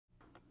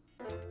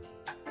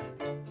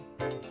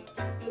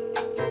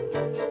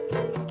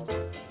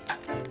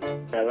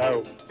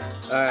Hello.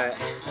 Alright,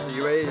 so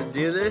you ready to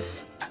do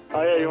this?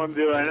 Oh yeah, you want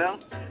to do it right now?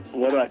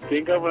 What do I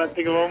think of when I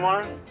think of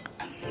Omar?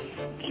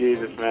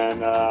 Jesus, man.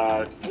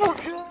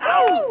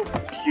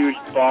 Huge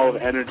ball of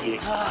energy.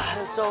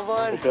 That's so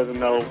fun. He doesn't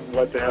know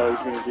what the hell he's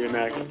going to do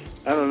next.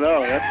 I don't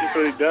know. That's just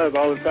what he does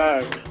all the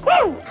time.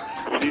 Woo!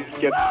 He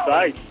just gets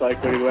psyched,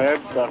 like when he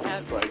lands stuff. He's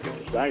just like,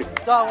 gets psyched.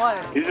 That's all I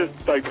wanted. He's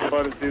just like the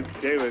funnest dude to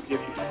skate with.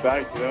 Gets you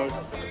psyched, you know?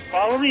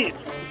 Follow me.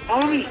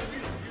 Follow me.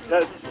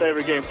 That's his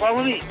favorite game.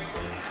 Follow me.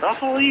 I'll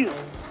follow you.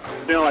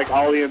 You know, like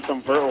ollie in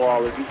some vert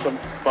wall or do some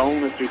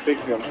boneless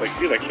 360. I'm just like,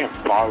 dude, I can't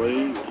follow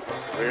you,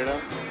 weirdo.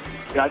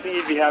 Yeah, I think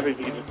he'd be happy if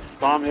he could just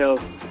bomb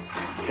hills,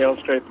 tail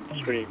straight and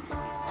scream.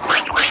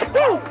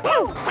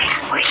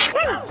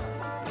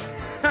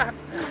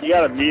 You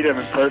gotta meet him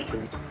in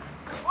person.